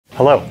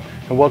Hello,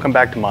 and welcome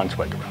back to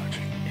Montsweag Garage.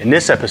 In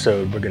this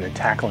episode, we're going to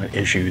tackle an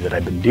issue that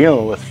I've been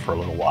dealing with for a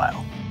little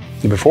while.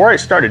 Before I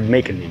started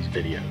making these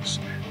videos,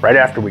 right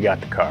after we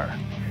got the car,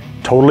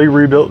 totally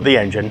rebuilt the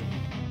engine.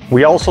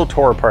 We also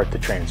tore apart the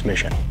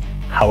transmission.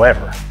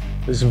 However,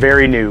 it was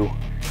very new,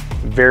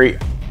 very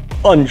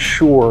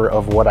unsure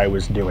of what I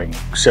was doing,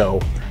 so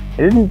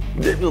a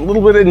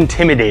little bit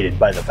intimidated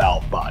by the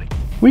valve body.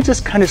 We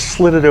just kind of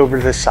slid it over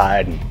to the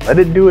side and let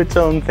it do its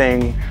own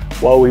thing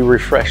while we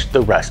refreshed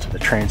the rest of the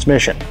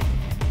transmission.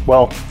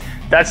 Well,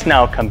 that's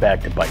now come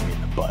back to bite me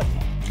in the butt,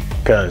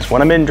 because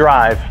when I'm in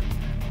drive,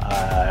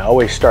 I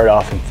always start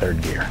off in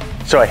third gear.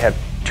 So I have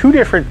two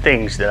different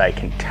things that I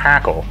can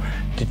tackle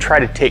to try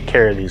to take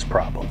care of these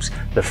problems.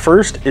 The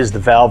first is the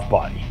valve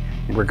body.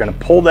 We're gonna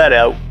pull that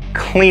out,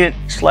 clean it,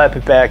 slap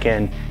it back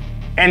in,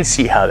 and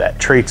see how that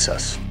treats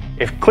us.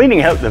 If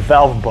cleaning out the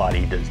valve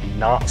body does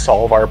not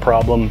solve our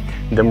problem,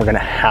 then we're gonna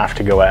have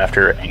to go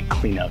after and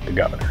clean out the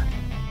governor.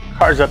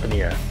 Car's up in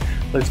the air.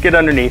 Let's get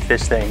underneath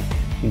this thing,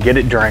 get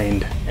it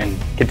drained, and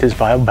get this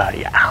valve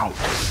body out.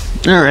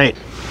 All right,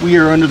 we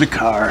are under the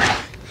car.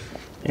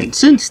 And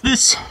since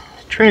this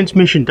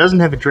transmission doesn't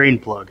have a drain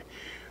plug,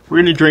 we're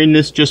gonna drain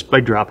this just by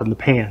dropping the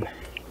pan.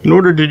 In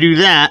order to do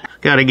that,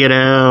 gotta get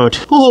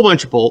out a whole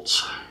bunch of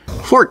bolts.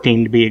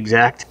 14 to be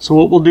exact. So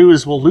what we'll do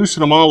is we'll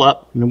loosen them all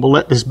up, and then we'll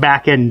let this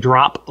back end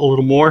drop a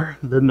little more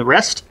than the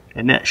rest,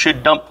 and that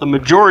should dump the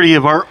majority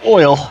of our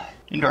oil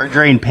into our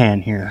drain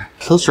pan here.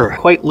 Those are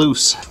quite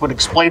loose. That would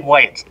explain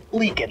why it's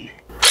leaking.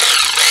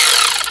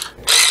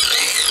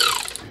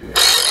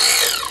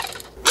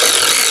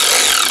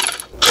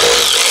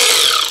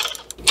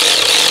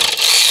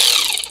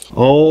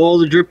 Oh,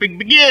 the dripping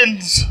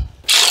begins.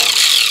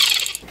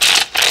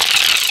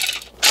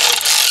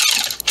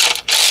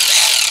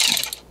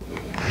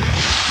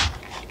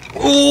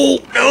 Oh,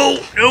 no.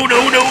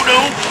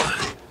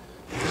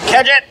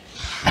 Catch it.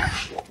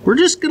 We're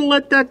just gonna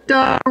let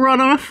that run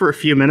off for a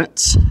few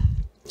minutes.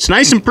 It's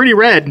nice and pretty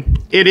red.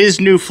 It is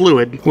new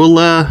fluid.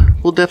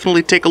 We'll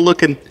definitely take a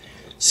look and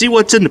see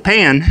what's in the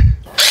pan.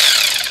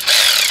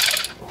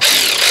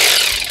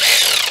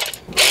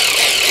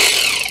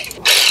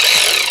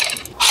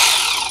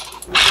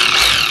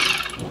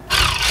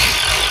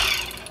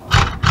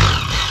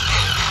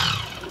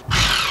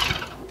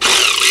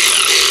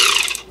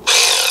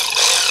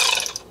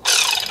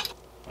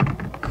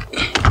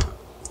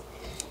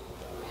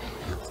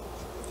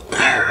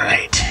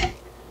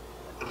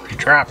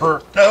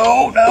 Dropper.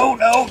 No.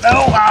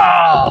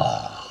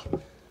 Ah,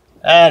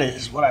 that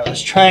is what I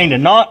was trying to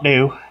not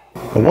do.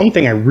 The one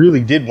thing I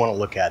really did want to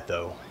look at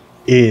though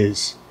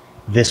is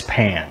this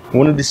pan. I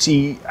wanted to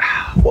see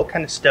what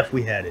kind of stuff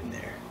we had in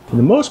there. For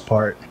the most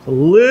part, a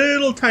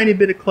little tiny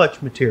bit of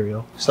clutch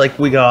material. It's like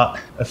we got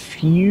a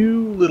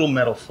few little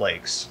metal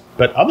flakes.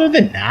 But other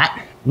than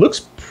that,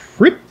 looks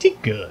pretty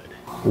good.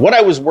 What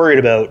I was worried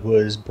about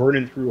was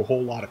burning through a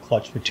whole lot of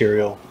clutch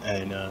material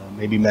and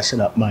maybe messing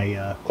up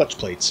my clutch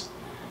plates.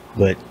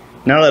 But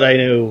now that I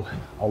know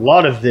a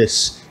lot of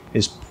this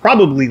is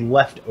probably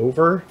left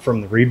over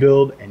from the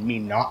rebuild and me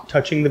not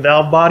touching the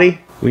valve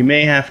body, we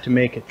may have to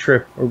make a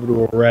trip over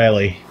to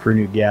O'Reilly for a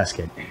new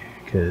gasket,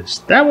 because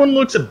that one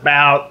looks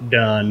about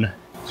done.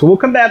 So we'll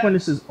come back when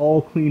this is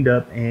all cleaned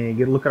up and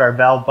get a look at our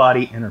valve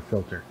body and our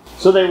filter.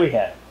 So there we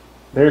have it.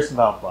 There's the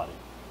valve body.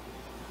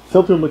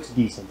 Filter looks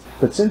decent,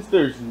 but since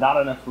there's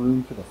not enough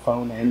room for the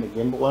phone and the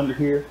gimbal under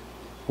here,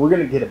 we're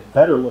gonna get a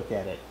better look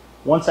at it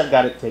once I've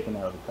got it taken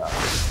out of the car.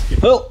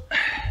 Well,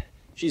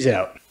 she's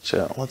out.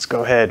 So let's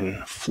go ahead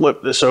and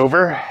flip this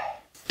over,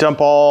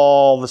 dump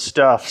all the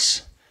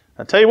stuffs.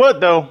 I'll tell you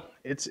what though,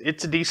 it's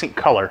a decent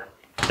color.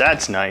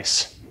 That's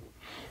nice.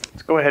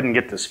 Let's go ahead and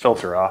get this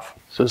filter off.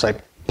 So as I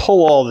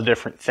pull all the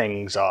different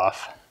things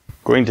off, I'm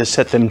going to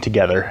set them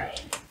together.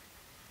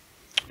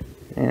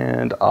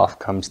 And off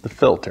comes the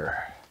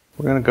filter.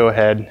 We're gonna go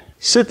ahead,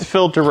 sit the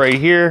filter right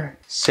here,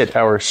 sit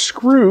our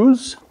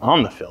screws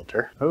on the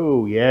filter.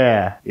 Oh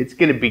yeah, it's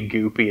gonna be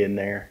goopy in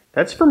there.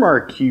 That's from our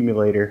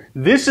accumulator.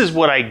 This is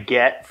what I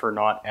get for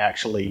not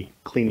actually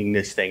cleaning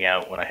this thing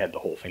out when I had the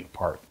whole thing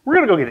apart. We're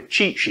gonna go get a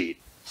cheat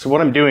sheet. So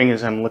what I'm doing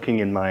is I'm looking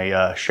in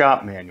my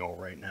shop manual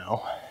right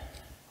now.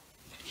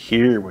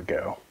 Here we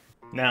go.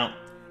 Now,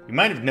 you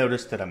might have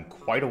noticed that I'm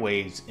quite a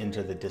ways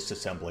into the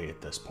disassembly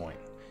at this point.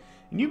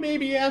 And you may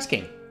be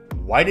asking,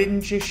 why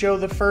didn't you show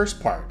the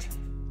first part?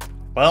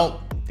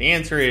 Well, the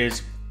answer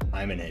is,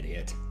 I'm an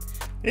idiot.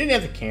 I didn't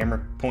have the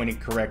camera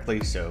pointed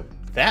correctly, so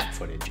that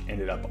footage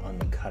ended up on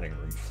the cutting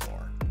room floor.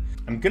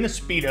 I'm gonna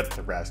speed up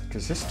the rest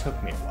because this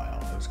took me a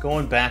while. I was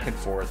going back and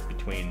forth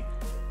between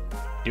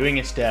doing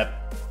a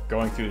step,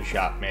 going through the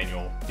shop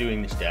manual,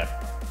 doing the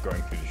step,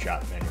 going through the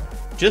shop manual,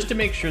 just to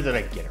make sure that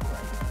I get it right.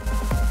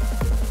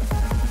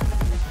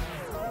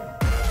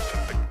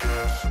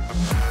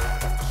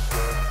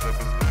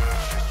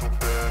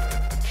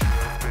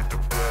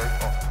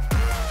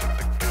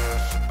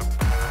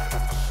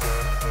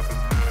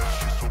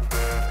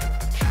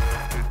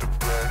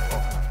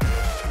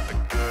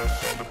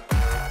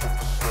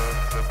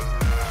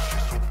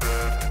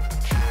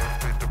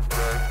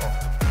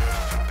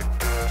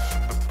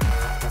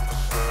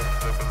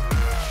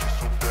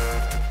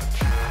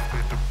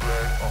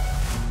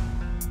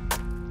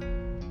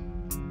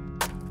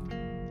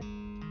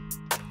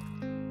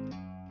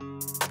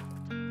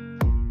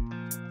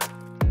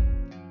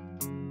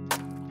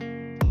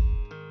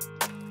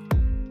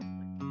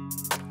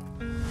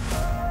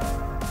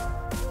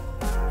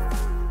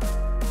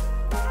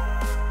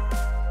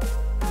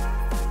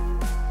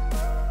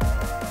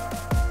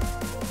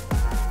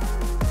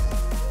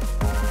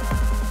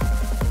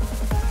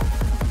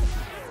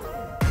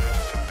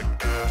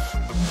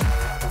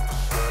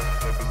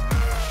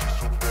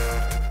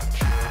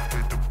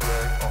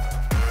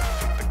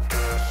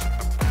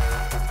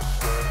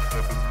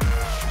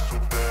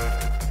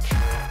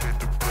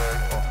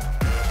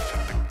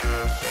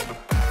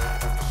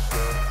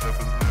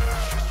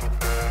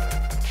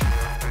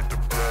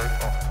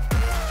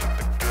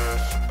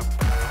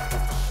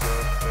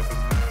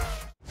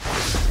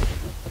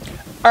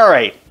 All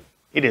right,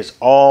 it is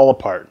all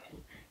apart.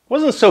 It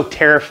wasn't so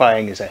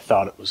terrifying as I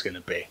thought it was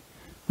gonna be.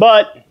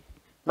 But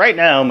right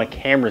now my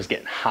camera's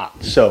getting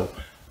hot. So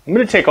I'm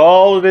gonna take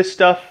all of this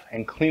stuff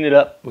and clean it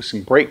up with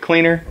some brake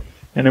cleaner.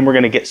 And then we're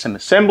gonna get some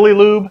assembly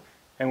lube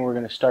and we're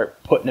gonna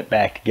start putting it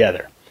back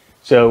together.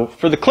 So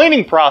for the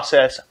cleaning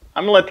process,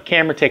 I'm gonna let the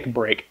camera take a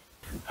break.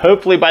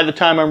 Hopefully by the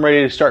time I'm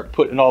ready to start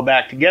putting it all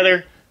back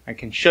together, I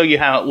can show you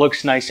how it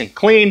looks nice and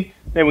clean.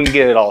 Then we can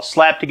get it all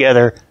slapped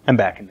together and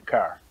back in the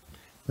car.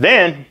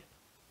 Then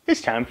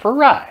it's time for a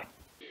ride.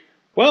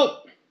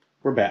 Well,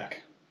 we're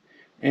back.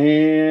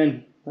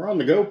 And we're on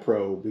the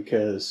GoPro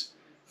because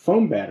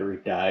phone battery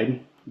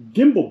died,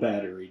 gimbal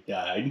battery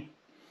died.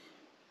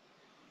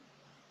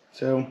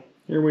 So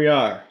here we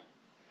are.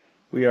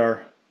 We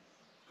are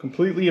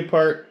completely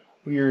apart.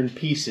 We are in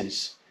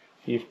pieces.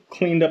 We've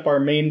cleaned up our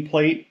main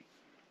plate.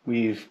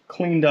 We've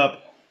cleaned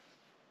up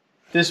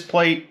this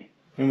plate.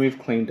 And we've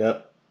cleaned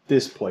up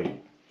this plate.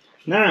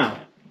 Now,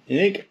 I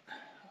think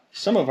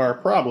some of our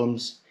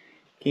problems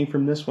came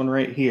from this one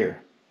right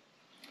here.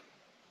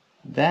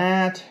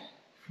 That,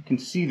 if you can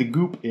see the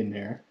goop in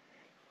there,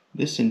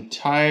 this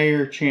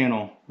entire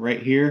channel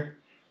right here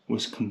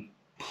was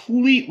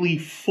completely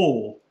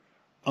full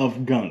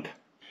of gunk.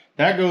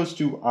 That goes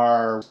to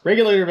our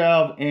regulator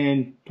valve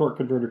and torque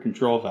converter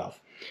control valve.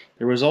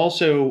 There was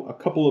also a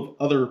couple of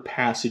other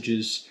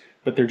passages,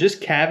 but they're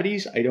just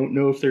cavities. I don't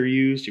know if they're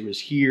used. It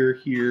was here,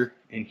 here,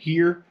 and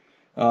here.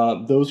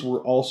 Those were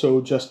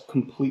also just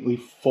completely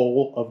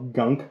full of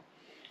gunk.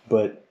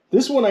 But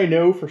this one I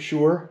know for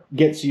sure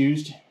gets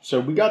used. So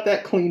we got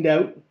that cleaned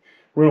out.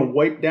 We're gonna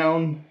wipe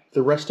down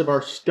the rest of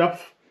our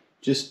stuff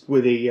just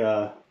with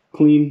a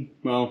clean,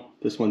 well,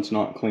 this one's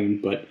not clean,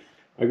 but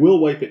I will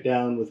wipe it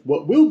down with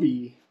what will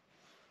be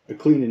a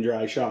clean and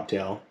dry shop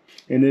towel.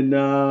 And then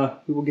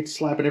we will get to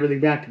slapping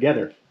everything back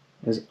together.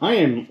 As I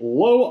am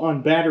low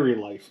on battery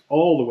life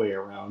all the way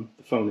around,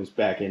 the phone is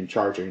back in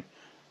charging,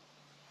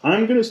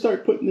 I'm going to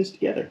start putting this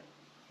together.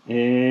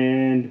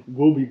 And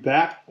we'll be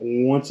back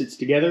once it's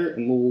together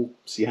and we'll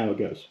see how it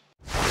goes.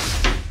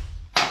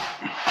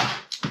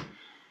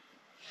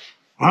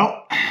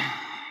 Well,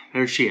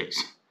 there she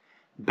is.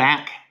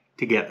 Back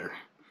together.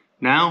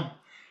 Now,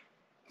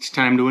 it's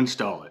time to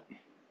install it.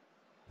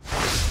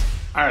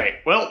 Alright,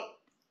 well,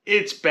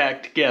 it's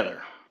back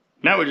together.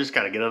 Now we just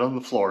got to get it on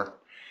the floor,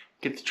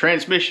 get the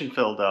transmission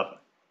filled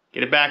up,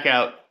 get it back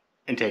out,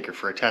 and take her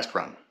for a test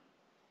run.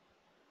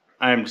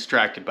 I am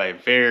distracted by a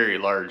very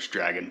large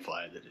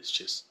dragonfly that is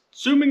just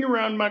zooming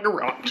around my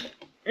garage.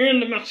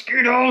 And the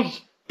mosquitoes!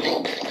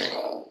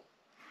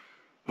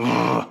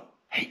 Ugh,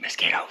 hate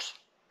mosquitoes.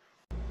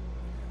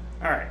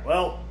 Alright,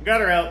 well, got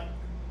her out,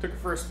 took her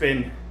for a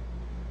spin.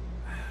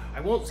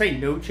 I won't say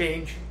no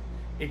change.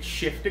 It's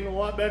shifting a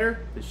lot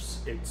better.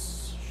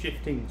 It's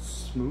shifting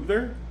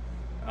smoother.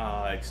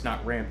 It's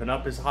not ramping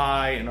up as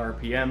high in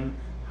RPM.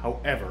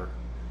 However,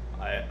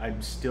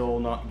 I'm still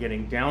not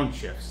getting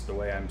downshifts the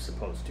way I'm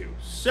supposed to.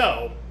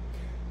 So,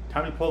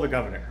 time to pull the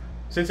governor.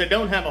 Since I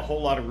don't have a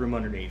whole lot of room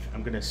underneath,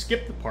 I'm going to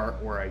skip the part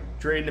where I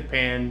drain the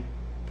pan,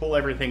 pull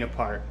everything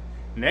apart.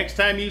 Next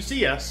time you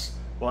see us,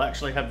 we'll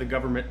actually have the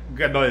government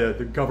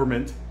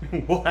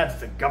we'll have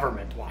the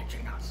government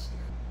watching us.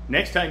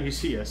 Next time you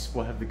see us,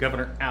 we'll have the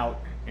governor out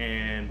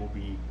and we'll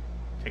be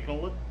taking a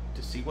look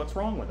to see what's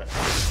wrong with it.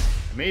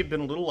 I may have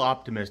been a little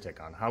optimistic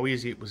on how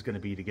easy it was going to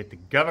be to get the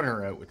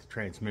governor out with the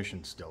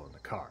transmission still in the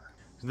car.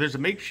 So there's a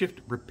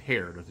makeshift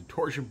repair to the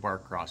torsion bar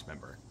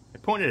crossmember. I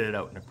pointed it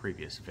out in a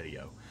previous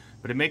video,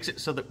 but it makes it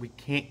so that we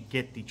can't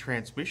get the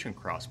transmission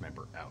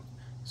crossmember out.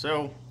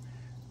 So,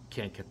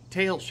 can't get the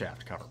tail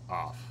shaft cover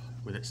off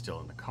with it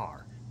still in the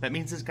car. That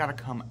means it's got to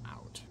come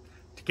out.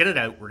 To get it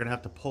out, we're going to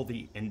have to pull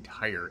the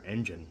entire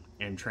engine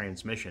and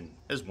transmission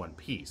as one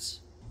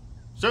piece.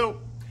 So,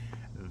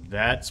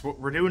 that's what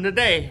we're doing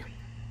today,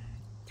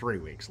 3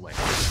 weeks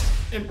later.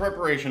 In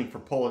preparation for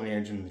pulling the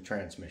engine and the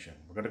transmission,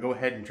 we're going to go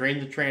ahead and drain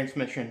the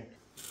transmission.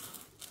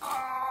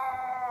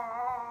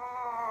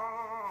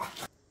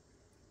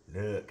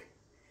 Look,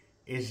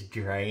 it's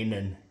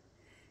draining,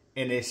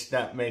 and it's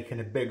not making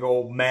a big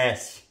old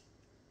mess.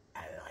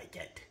 I like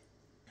it.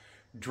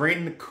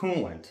 Drain the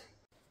coolant.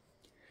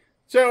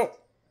 So,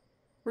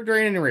 we're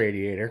draining the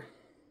radiator.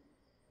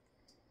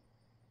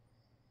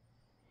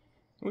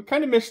 We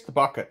kind of missed the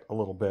bucket a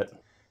little bit.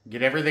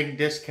 Get everything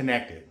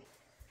disconnected.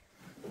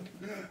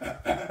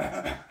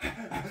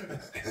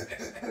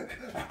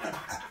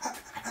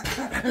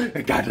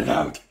 I got it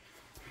out.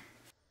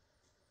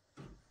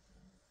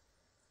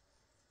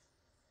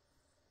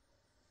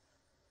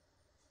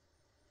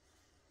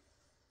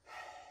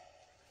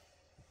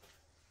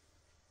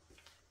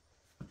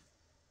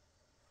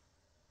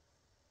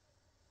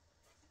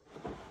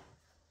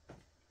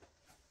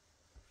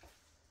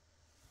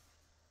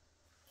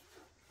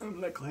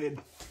 Liquid.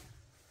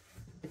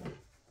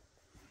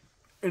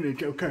 And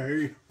it's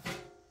okay.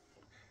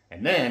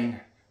 And then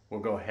we'll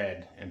go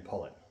ahead and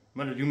pull it. I'm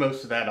going to do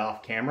most of that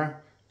off camera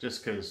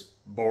just because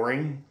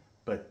boring,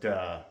 but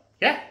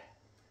yeah,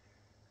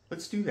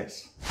 let's do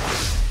this.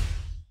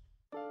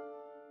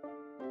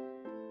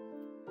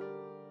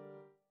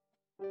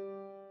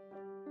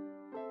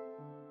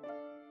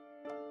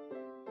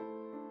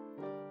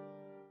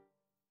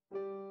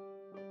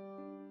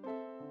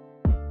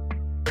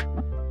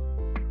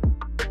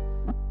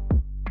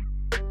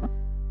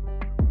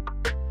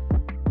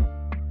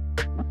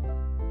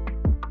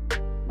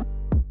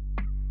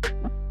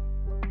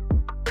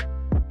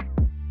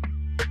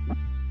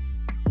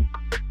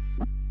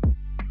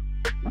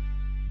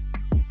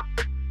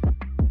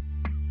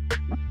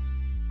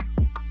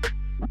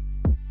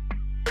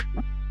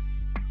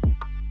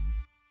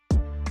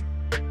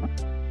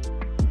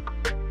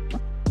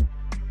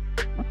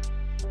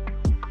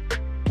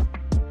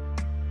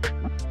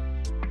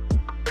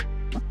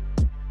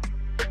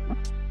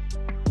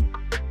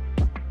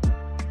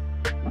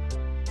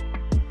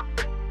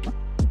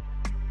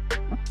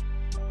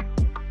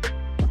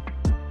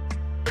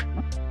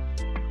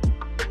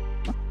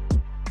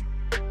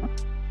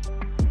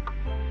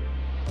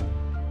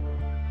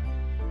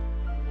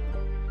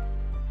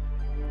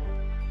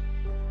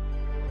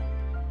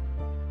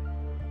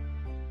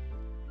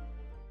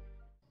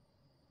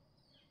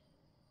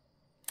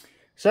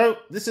 So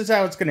this is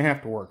how it's going to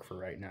have to work for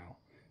right now.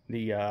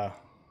 The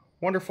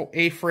wonderful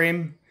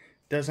A-frame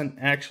doesn't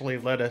actually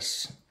let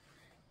us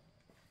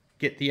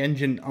get the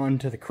engine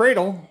onto the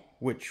cradle,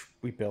 which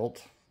we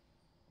built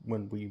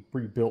when we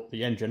rebuilt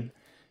the engine.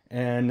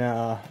 And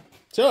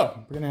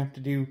so we're going to have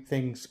to do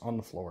things on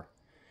the floor.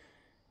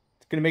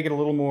 It's going to make it a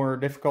little more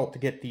difficult to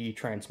get the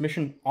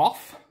transmission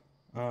off,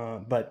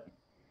 but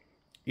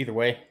either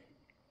way,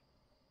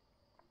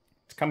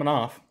 it's coming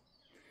off,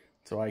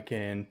 so I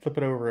can flip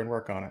it over and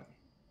work on it.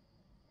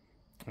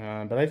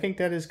 But I think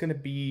that is going to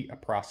be a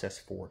process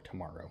for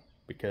tomorrow,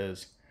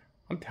 because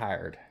I'm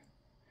tired.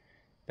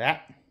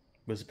 That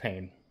was a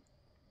pain.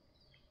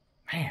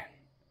 Man,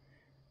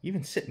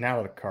 even sitting out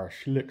of the car,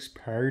 she looks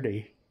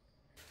pretty.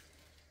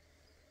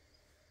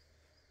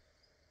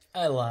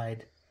 I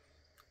lied.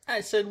 I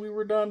said we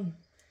were done.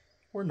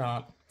 We're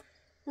not.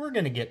 We're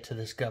going to get to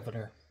this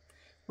governor.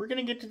 We're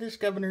going to get to this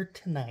governor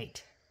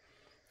tonight.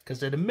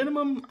 Because at a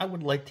minimum, I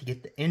would like to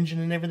get the engine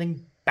and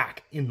everything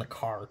back in the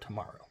car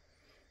tomorrow.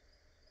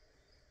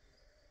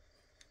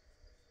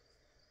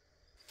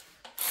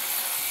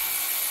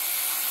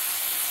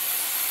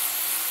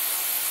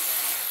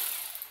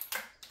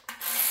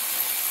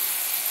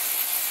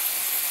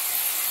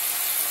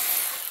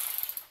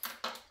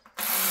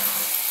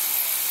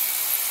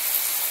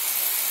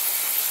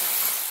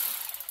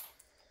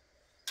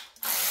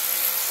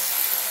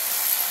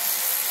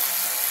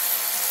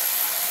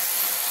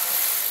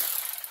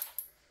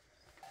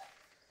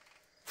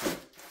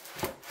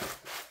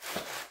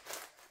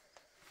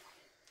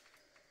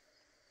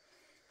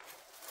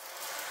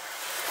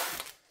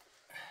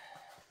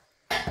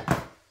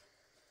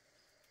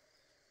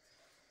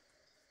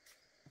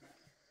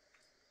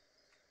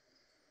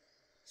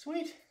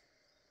 Sweet.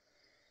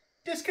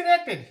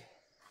 Disconnected.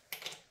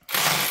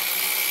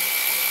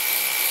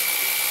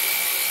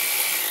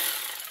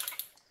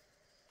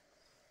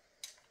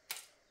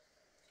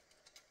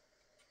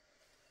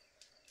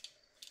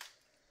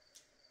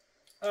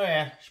 Oh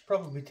yeah, I should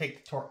probably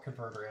take the torque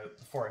converter out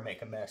before I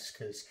make a mess,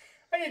 because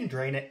I didn't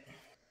drain it.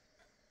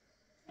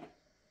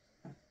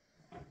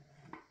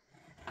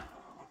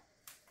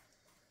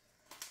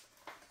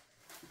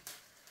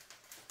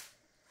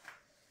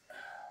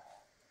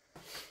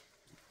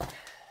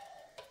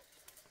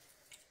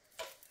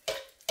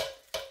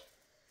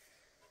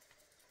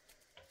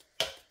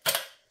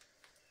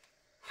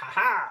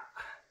 Ha!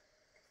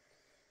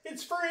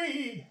 It's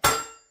free!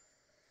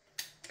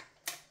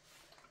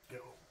 Go.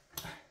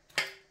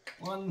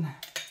 1,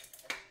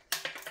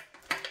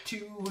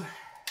 2,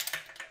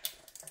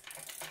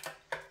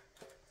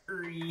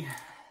 3,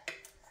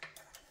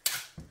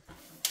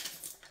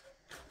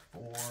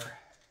 4.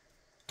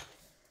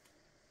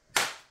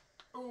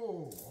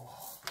 Oh.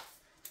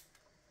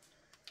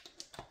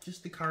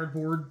 Just the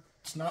cardboard.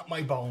 It's not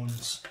my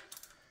bones.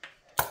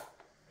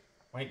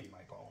 Might be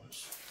my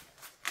bones.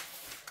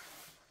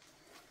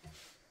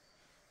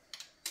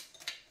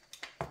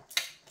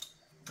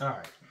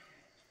 Alright.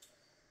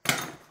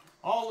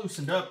 All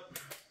loosened up.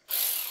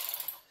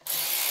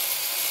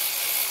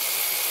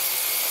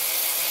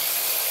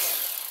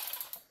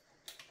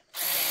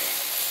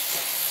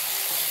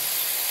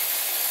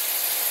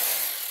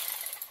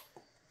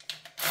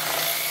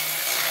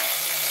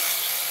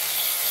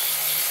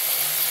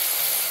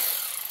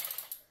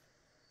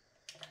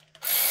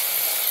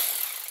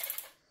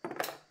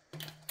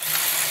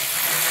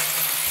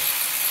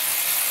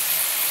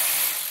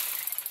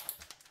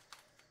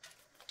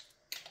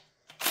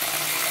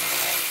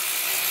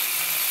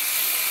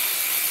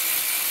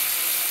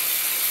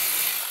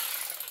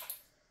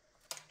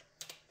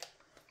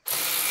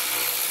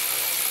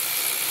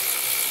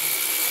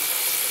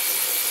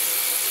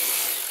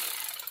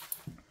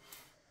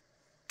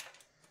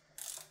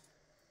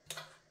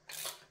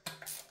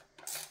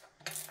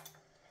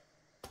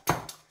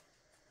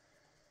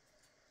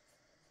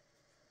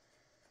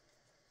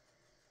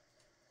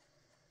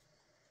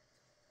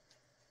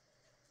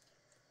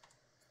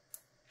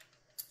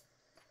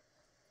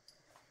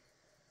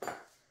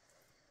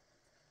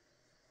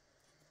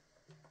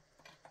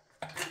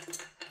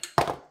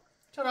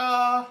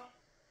 Ta-da!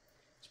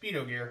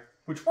 Speedo gear,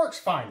 which works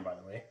fine, by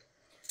the way.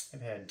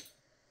 I've had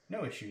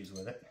no issues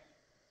with it.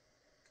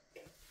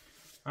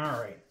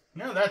 Alright,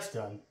 now that's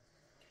done.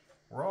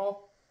 We're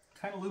all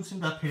kind of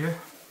loosened up here.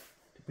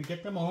 Did we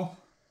get them all?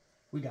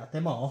 We got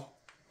them all.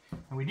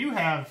 And we do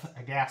have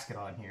a gasket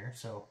on here,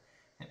 so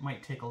it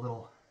might take a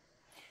little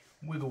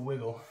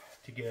wiggle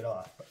to get it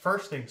off. But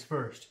first things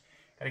first,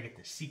 gotta get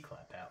the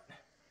C-clip out.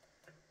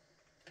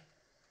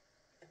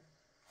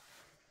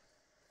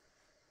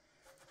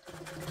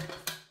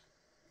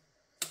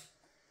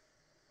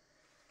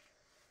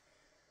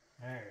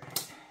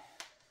 Alright,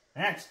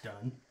 that's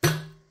done.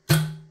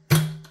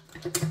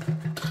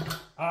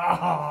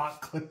 Ah,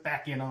 it clipped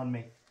back in on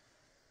me.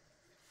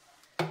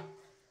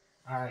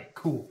 Alright,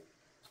 cool.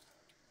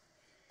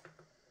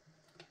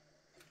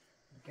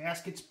 The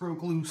gasket's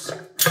broke loose.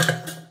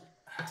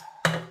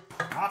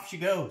 Off she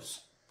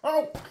goes.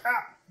 Oh,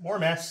 more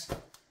mess.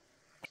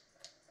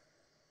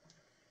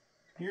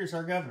 Here's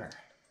our governor.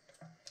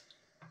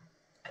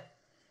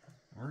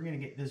 we're gonna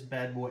get this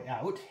bad boy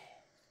out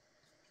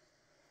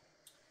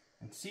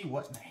and see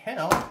what in the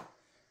hell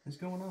is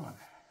going on.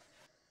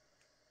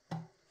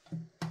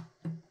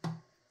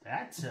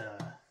 That's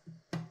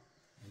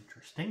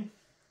interesting.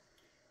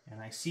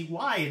 And I see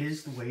why it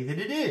is the way that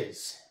it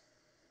is.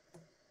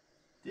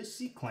 This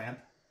C-clamp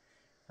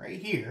right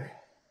here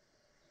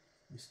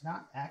is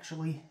not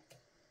actually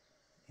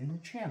in the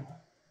channel.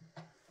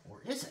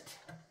 Or is it?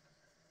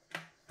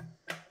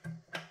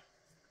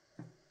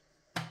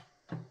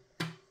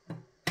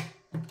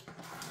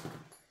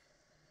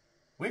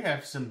 We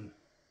have some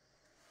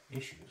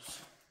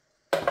issues.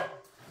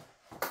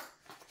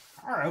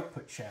 Our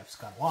output shaft's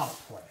got a lot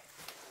of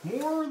play.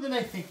 More than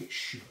I think it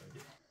should.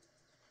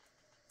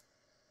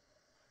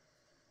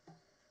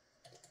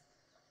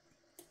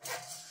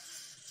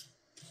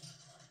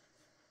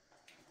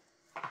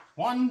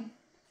 One,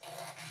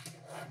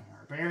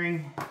 our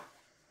bearing.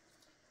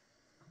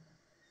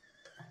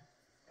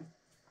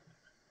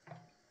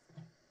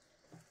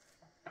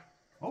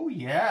 Oh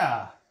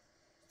yeah,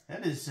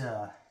 that is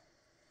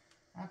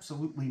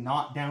absolutely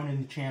not down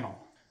in the channel.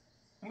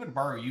 I'm going to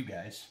borrow you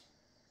guys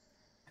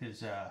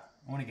because I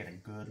want to get a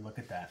good look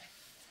at that.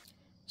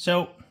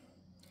 So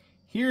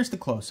here's the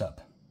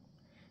close-up.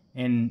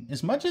 And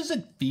as much as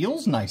it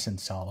feels nice and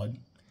solid,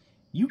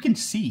 you can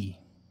see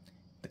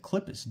the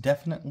clip is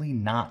definitely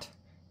not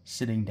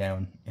sitting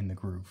down in the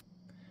groove.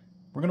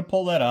 We're going to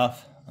pull that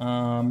off.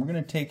 We're going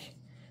to take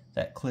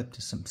that clip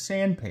to some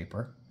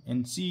sandpaper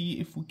and see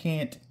if we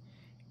can't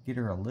get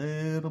her a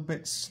little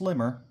bit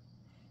slimmer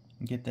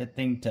and get that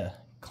thing to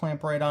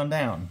clamp right on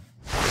down.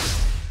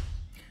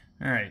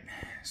 Alright,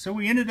 so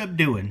we ended up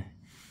doing,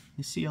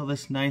 you see all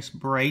this nice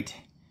bright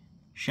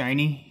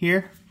shiny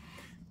here?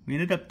 We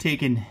ended up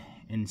taking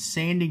and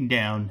sanding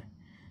down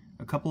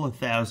a couple of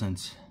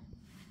thousandths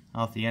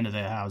off the end of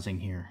the housing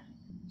here.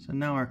 So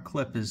now our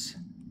clip is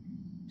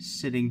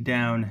sitting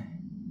down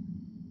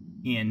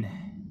in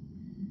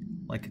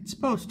like it's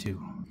supposed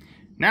to.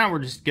 Now we're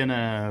just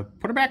gonna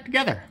put her back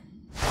together.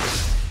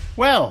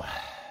 Well,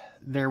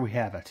 there we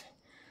have it.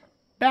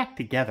 Back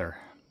together,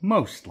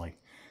 mostly.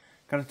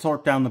 Got to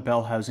torque down the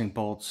bell housing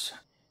bolts.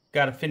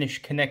 Got to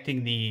finish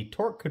connecting the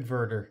torque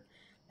converter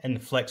and the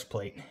flex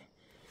plate.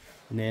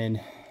 And then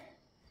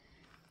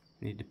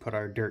need to put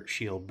our dirt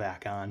shield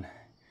back on.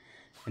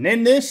 And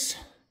then this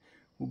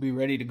will be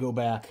ready to go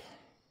back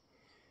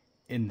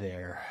in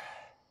there.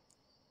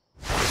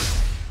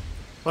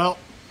 Well,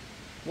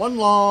 one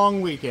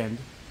long weekend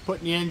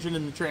putting the engine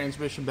and the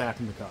transmission back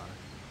in the car.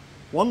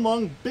 One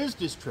long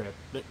business trip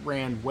that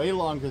ran way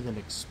longer than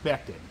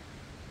expected.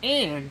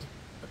 And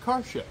a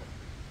car show.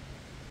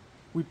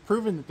 We've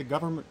proven that the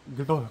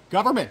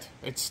government,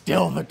 it's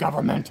still the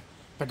government.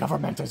 The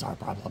government is our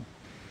problem.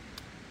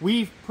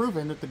 We've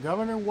proven that the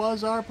governor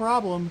was our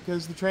problem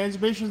because the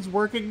transmission's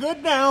working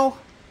good now.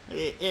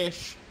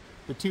 Ish.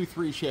 The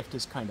 2-3 shift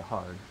is kind of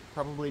hard.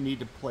 Probably need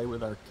to play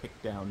with our kick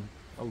down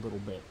a little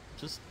bit.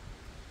 Just,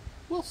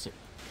 we'll see.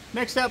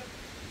 Next up,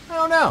 I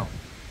don't know.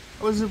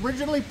 I was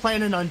originally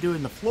planning on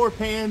doing the floor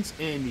pans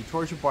and the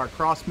torsion bar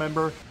cross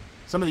member.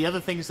 Some of the other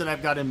things that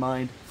I've got in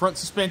mind. Front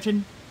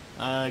suspension,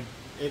 at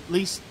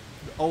least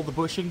all the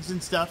bushings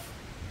and stuff.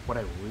 What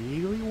I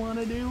really want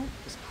to do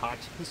is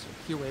Hotchkiss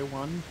or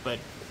QA1, but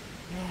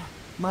yeah,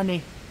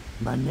 money.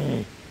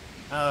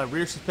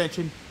 Rear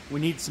suspension, we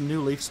need some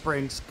new leaf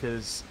springs,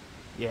 because,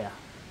 yeah,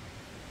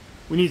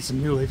 we need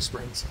some new leaf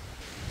springs.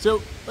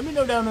 So let me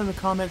know down in the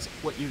comments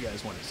what you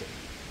guys want to see.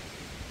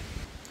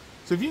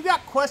 So if you've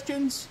got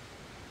questions,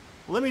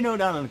 let me know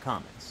down in the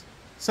comments.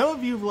 Some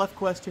of you have left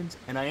questions,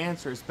 and I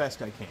answer as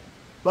best I can.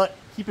 But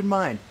keep in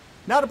mind,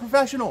 not a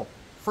professional.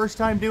 First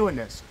time doing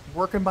this.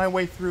 Working my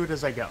way through it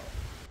as I go.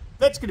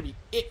 That's going to be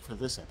it for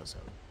this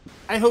episode.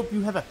 I hope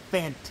you have a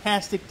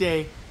fantastic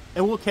day,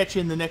 and we'll catch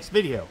you in the next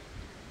video.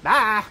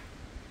 Bye!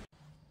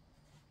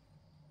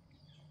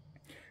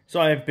 So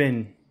I've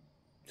been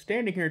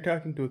standing here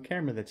talking to a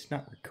camera that's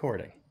not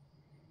recording.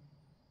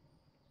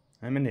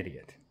 I'm an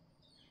idiot.